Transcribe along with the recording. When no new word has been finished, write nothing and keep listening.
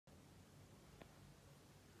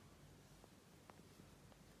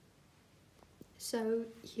So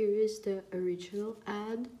here is the original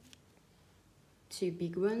ad, two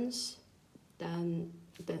big ones, then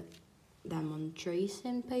them on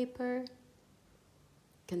tracing paper,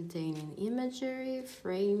 containing imagery,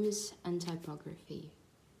 frames, and typography.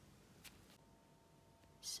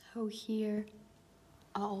 So here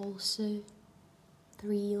are also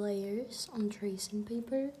 3 layers on tracing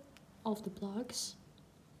paper of the blocks,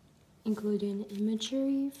 including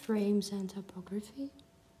imagery, frames, and typography.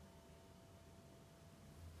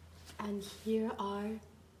 And here are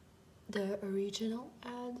the original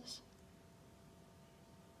ads.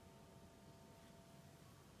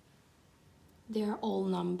 They are all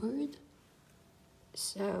numbered.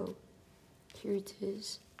 So here it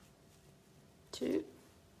is, 2.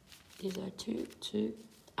 These are 2, 2,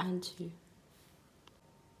 and 2.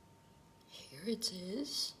 Here it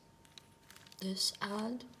is. This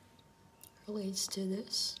ad relates to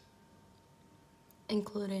this,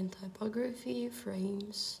 including typography,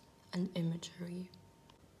 frames, and imagery.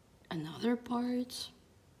 Another part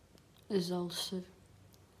is also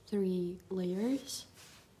 3 layers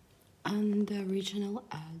and the original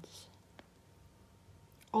ads.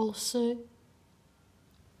 Also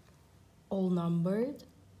all numbered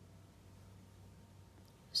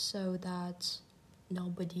so that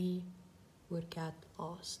nobody would get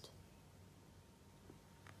lost.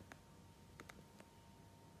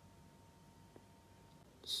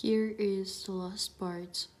 Here is the last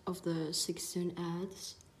part of the 16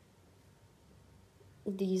 ads.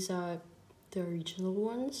 These are the original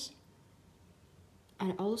ones.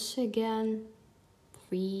 And also again,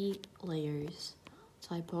 3 layers: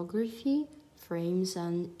 typography, frames,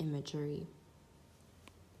 and imagery.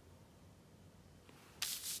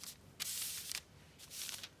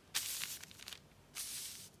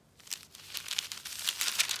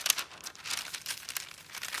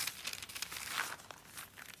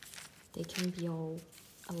 They can be all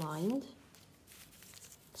aligned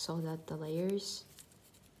so that the layers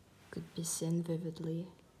could be seen vividly.